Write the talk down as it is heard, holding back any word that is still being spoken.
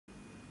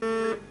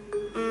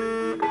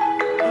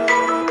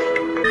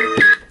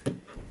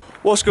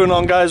What's going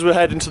on, guys? We're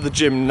heading to the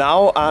gym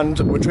now and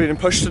we're training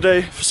push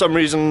today. For some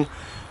reason,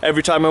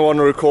 every time I want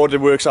to record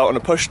it works out on a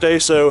push day,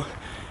 so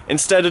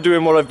instead of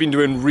doing what I've been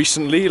doing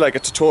recently, like a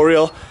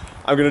tutorial,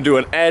 I'm going to do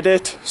an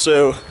edit.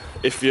 So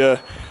if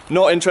you're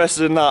not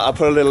interested in that, I'll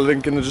put a little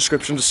link in the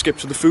description to skip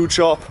to the food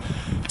shop.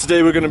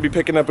 Today we're going to be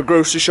picking up a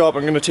grocery shop.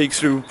 I'm going to take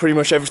through pretty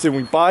much everything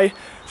we buy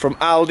from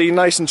Aldi,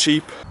 nice and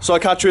cheap. So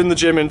I'll catch you in the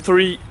gym in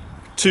 3,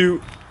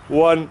 2,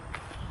 1.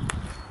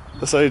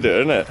 That's how you do it,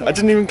 isn't it? Yeah. I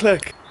didn't even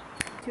click.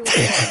 Yeah.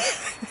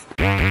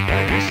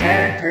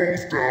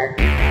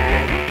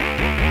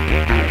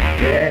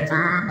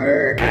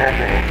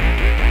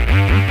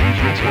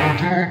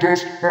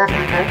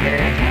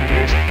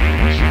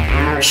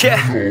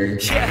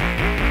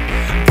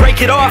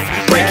 Break it off,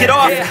 break it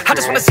off. I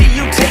just wanna see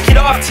you take it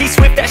off.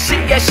 T-Swift, that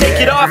shit, yeah, shake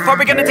it off. Are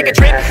we gonna take a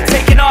trip?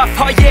 Taking off,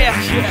 oh yeah.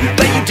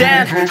 Lay you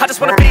down, I just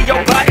wanna be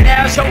your body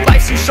now. Your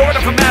life's too short,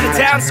 I'm from out of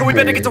town, so we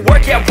better get to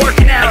work, yeah,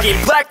 working out. I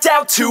get blacked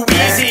out too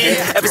easy,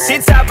 ever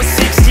since I was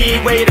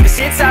 16. Wait, ever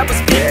since I was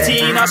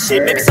 15. Oh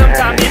shit, maybe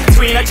sometime in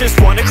between. I just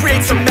wanna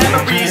create some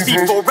memories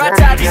before I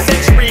die this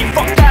century.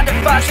 Fuck 9 to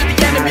 5 to the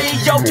enemy.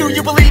 Yo, do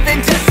you believe in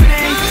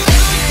destiny?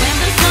 When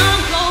the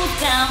sun goes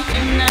down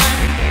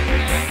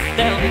tonight,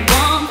 there'll be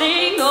one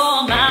thing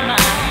on my mind.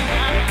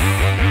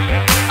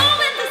 Oh,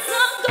 when the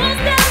sun goes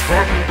down,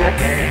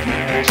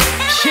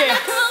 yeah,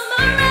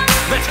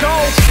 let's go.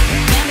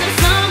 when the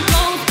sun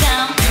goes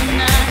down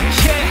tonight,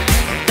 Yeah,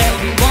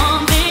 there'll be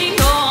one thing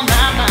on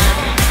my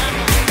mind.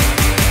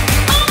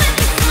 Oh, when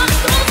the sun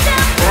goes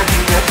down, 1,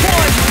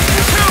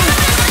 2,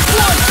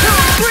 1, 2,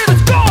 3,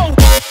 let's go.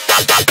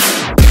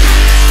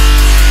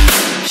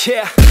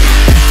 Yeah.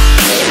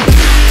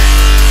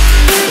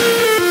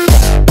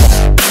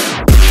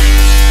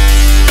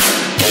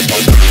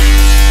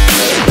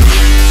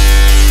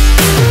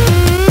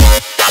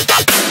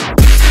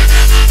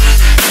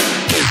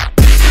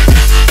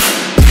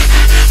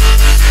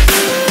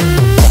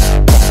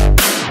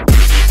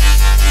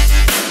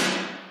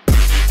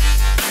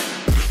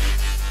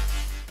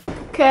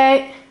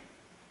 Okay.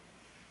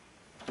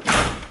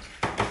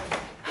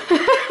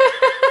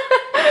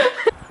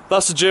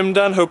 That's the gym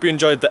done. Hope you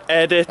enjoyed the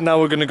edit. Now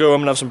we're going to go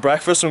home and have some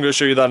breakfast. I'm going to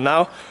show you that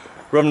now.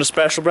 We're having a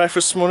special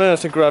breakfast this morning. I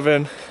think we're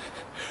having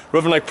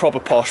like proper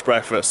posh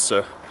breakfast,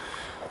 so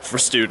for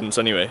students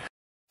anyway.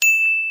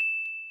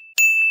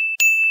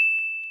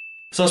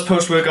 So that's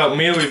post-workout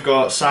meal. We've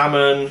got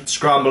salmon,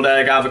 scrambled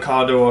egg,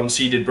 avocado on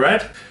seeded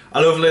bread.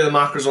 I'll overlay the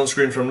macros on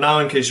screen from now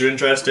in case you're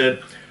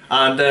interested.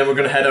 And then we're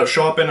going to head out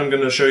shopping. I'm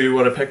going to show you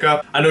what I pick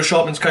up. I know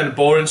shopping's kind of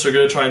boring, so we're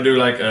going to try and do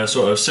like a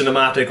sort of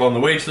cinematic on the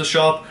way to the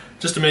shop,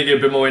 just to make it a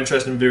bit more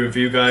interesting viewing for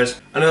you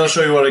guys. And then I'll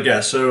show you what I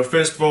get. So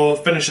first of all,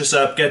 finish this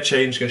up, get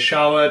changed, get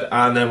showered,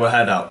 and then we'll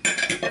head out.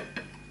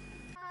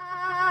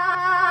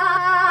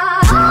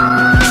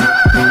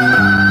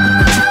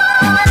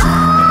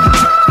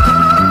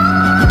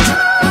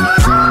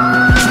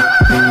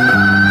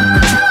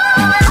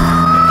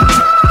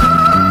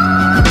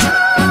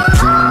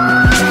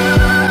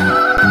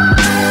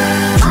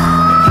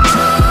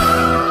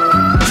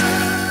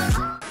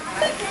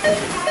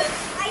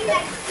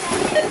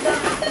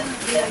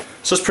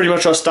 So that's pretty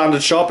much our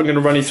standard shop. I'm going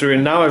to run you through it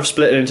now. I've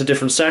split it into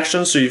different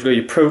sections. So you've got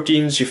your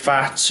proteins, your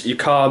fats, your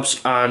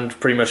carbs, and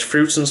pretty much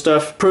fruits and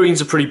stuff.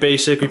 Proteins are pretty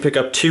basic. We pick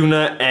up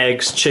tuna,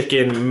 eggs,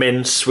 chicken,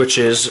 mince, which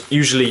is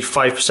usually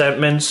 5%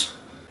 mince.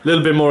 A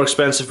little bit more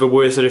expensive but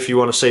worth it if you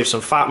want to save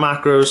some fat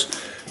macros.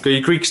 Got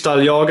your Greek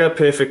style yogurt,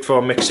 perfect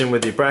for mixing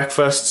with your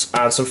breakfasts,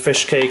 and some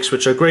fish cakes,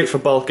 which are great for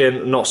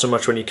bulking, not so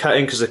much when you're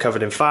cutting because they're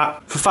covered in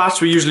fat. For fats,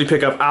 we usually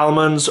pick up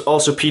almonds,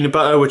 also peanut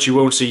butter, which you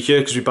won't see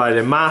here because we buy it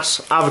in mass.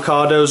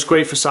 Avocados,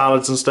 great for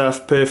salads and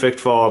stuff, perfect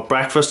for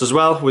breakfast as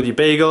well with your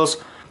bagels.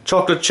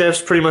 Chocolate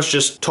chips, pretty much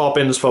just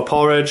toppings for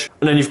porridge.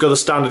 And then you've got the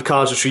standard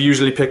carbs, which we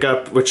usually pick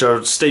up, which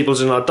are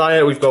staples in our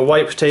diet. We've got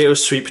white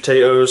potatoes, sweet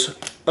potatoes,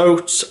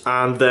 oats,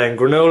 and then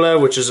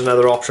granola, which is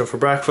another option for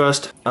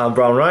breakfast, and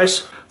brown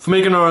rice. For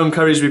making our own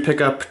curries, we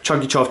pick up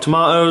chunky chopped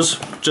tomatoes,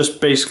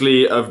 just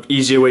basically an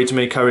easier way to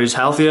make curries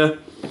healthier.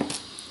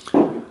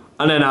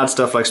 And then add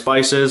stuff like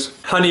spices.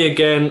 Honey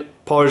again,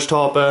 porridge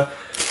topper,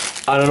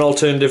 and an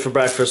alternative for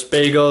breakfast,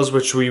 bagels,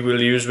 which we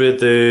will use with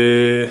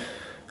the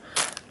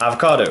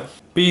avocado.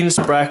 Beans,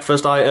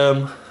 breakfast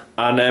item,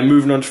 and then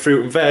moving on to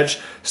fruit and veg.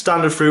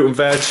 Standard fruit and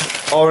veg,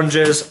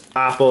 oranges,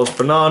 apples,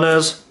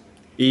 bananas.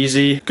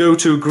 Easy.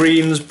 Go-to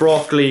greens,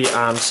 broccoli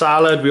and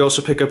salad. We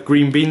also pick up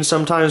green beans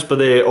sometimes, but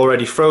they're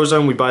already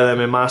frozen. We buy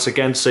them in mass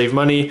again to save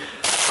money.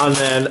 And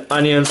then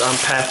onions and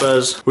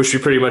peppers, which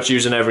we pretty much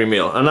use in every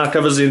meal. And that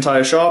covers the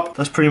entire shop.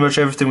 That's pretty much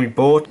everything we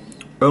bought.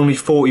 Only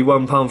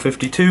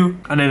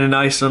 £41.52. And then in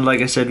Iceland, like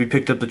I said, we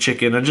picked up the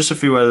chicken and just a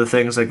few other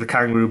things like the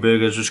kangaroo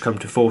burgers, which come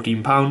to £14.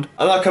 And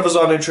that covers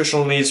our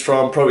nutritional needs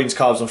from proteins,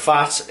 carbs and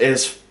fats.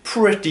 Is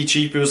pretty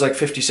cheap. It was like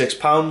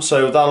 £56,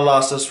 so that'll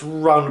last us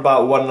round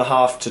about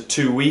 1.5 to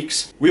 2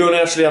 weeks. We only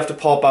actually have to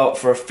pop out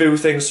for a few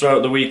things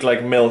throughout the week,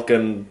 like milk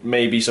and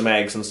maybe some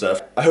eggs and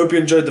stuff. I hope you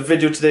enjoyed the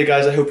video today,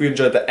 guys. I hope you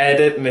enjoyed the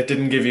edit and it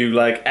didn't give you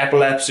like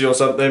epilepsy or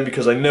something,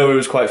 because I know it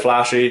was quite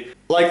flashy.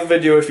 Like the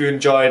video if you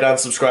enjoyed and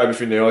subscribe if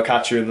you're new. I'll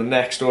catch you in the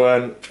next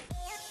one.